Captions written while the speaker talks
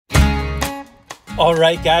All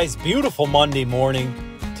right, guys, beautiful Monday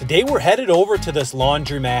morning. Today we're headed over to this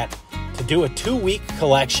laundromat to do a 2-week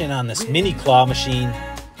collection on this mini claw machine.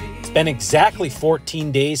 It's been exactly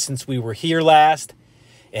 14 days since we were here last,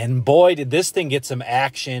 and boy, did this thing get some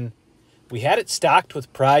action. We had it stocked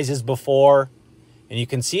with prizes before, and you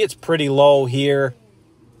can see it's pretty low here.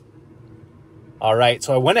 All right,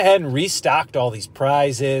 so I went ahead and restocked all these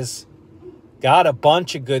prizes. Got a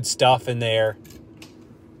bunch of good stuff in there.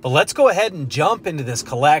 But let's go ahead and jump into this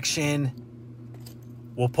collection.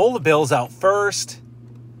 We'll pull the bills out first.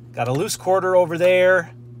 Got a loose quarter over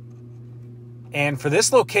there. And for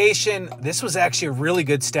this location, this was actually a really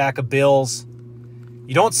good stack of bills.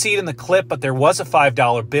 You don't see it in the clip, but there was a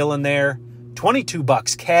 $5 bill in there, 22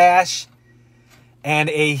 bucks cash, and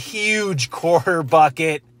a huge quarter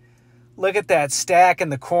bucket. Look at that stack in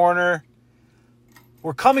the corner.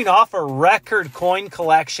 We're coming off a record coin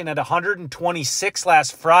collection at 126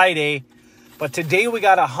 last Friday, but today we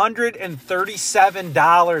got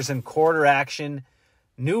 $137 in quarter action,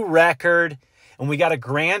 new record, and we got a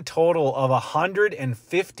grand total of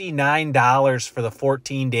 $159 for the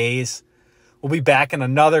 14 days. We'll be back in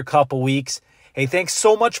another couple weeks. Hey, thanks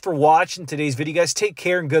so much for watching today's video, guys. Take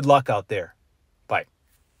care and good luck out there.